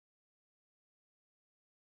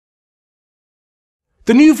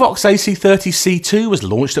The new Vox AC30C2 was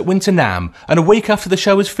launched at Winter NAMM, and a week after the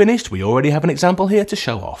show was finished, we already have an example here to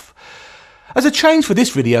show off. As a change for this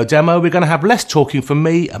video demo, we're going to have less talking from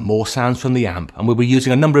me and more sounds from the amp, and we'll be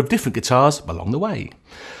using a number of different guitars along the way.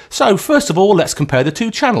 So first of all, let's compare the two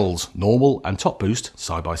channels, normal and top boost,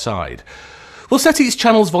 side by side. We'll set each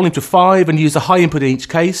channel's volume to 5 and use the high input in each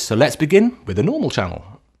case, so let's begin with the normal channel.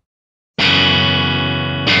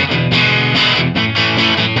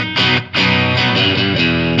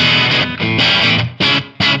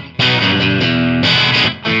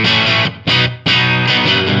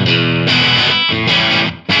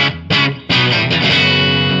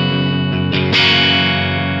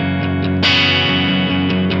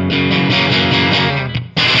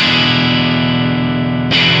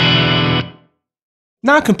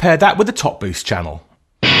 Now compare that with the top boost channel.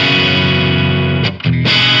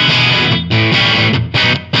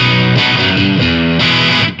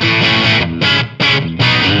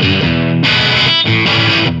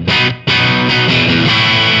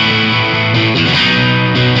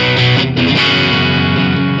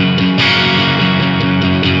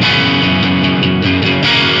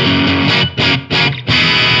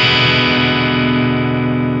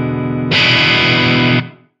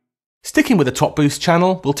 Sticking with the top boost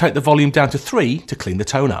channel, we'll take the volume down to 3 to clean the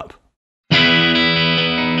tone up.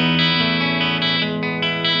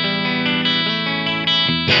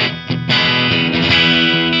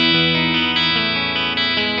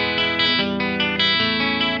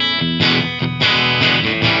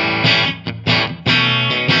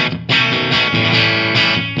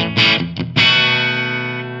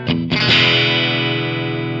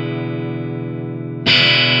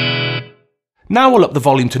 Now we'll up the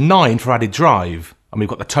volume to 9 for added drive, and we've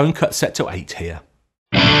got the tone cut set to 8 here.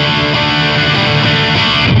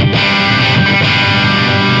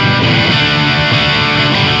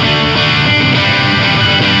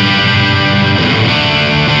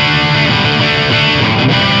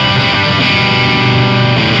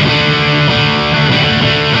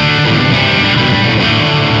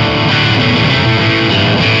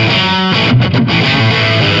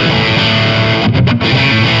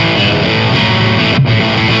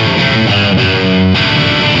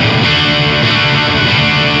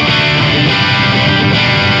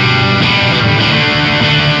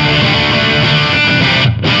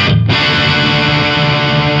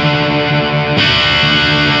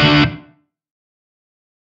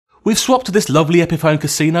 We've swapped to this lovely Epiphone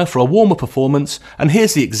Casino for a warmer performance, and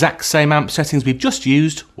here's the exact same amp settings we've just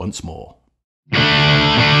used once more.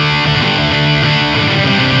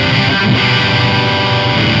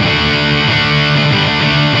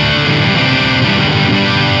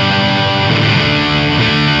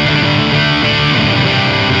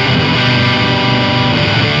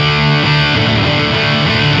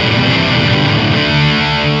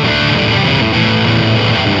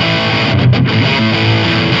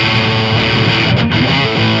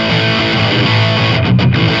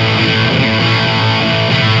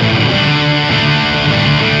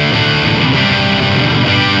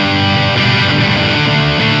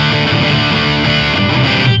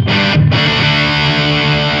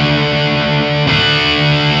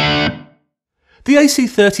 The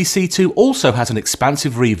AC30C2 also has an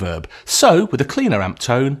expansive reverb, so with a cleaner amp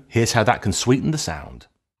tone, here's how that can sweeten the sound.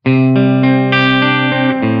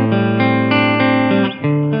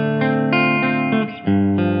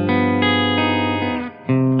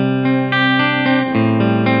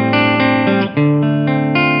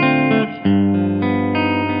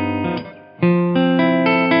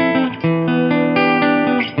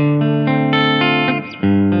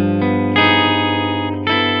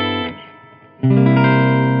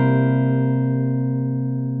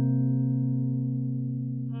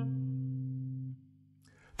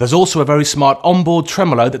 There's also a very smart onboard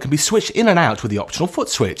tremolo that can be switched in and out with the optional foot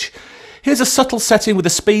switch. Here's a subtle setting with the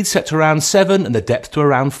speed set to around 7 and the depth to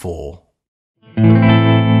around 4.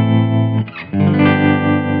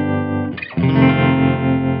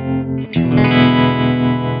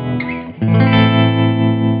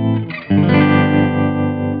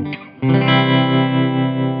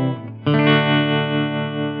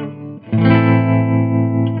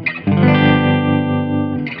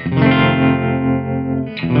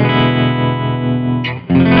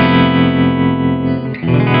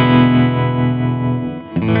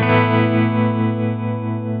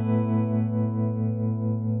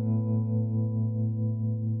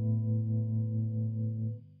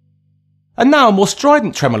 And now a more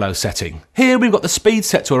strident tremolo setting. Here we've got the speed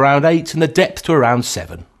set to around 8 and the depth to around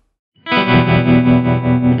 7.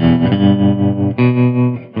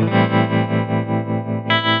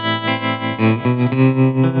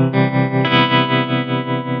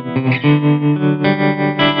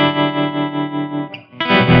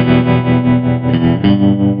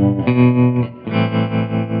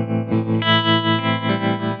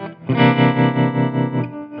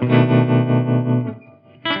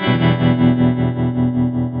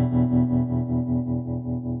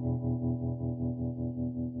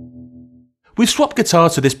 We've swapped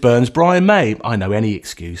guitars to this Burns Brian May, I know any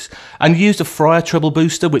excuse, and used a Fryer treble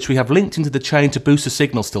booster which we have linked into the chain to boost the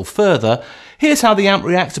signal still further. Here's how the amp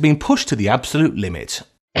reacts to being pushed to the absolute limit.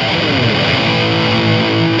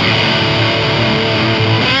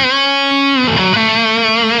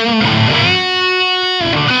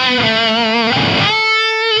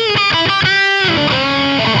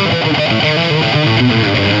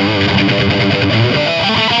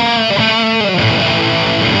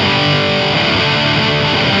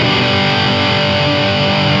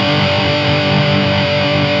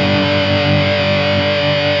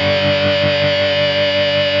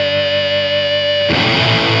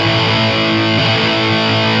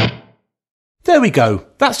 There we go,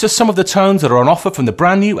 that's just some of the tones that are on offer from the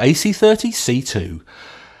brand new AC30C2.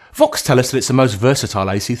 Vox tell us that it's the most versatile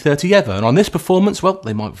AC30 ever, and on this performance, well,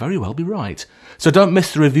 they might very well be right. So don't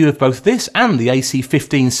miss the review of both this and the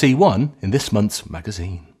AC15C1 in this month's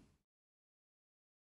magazine.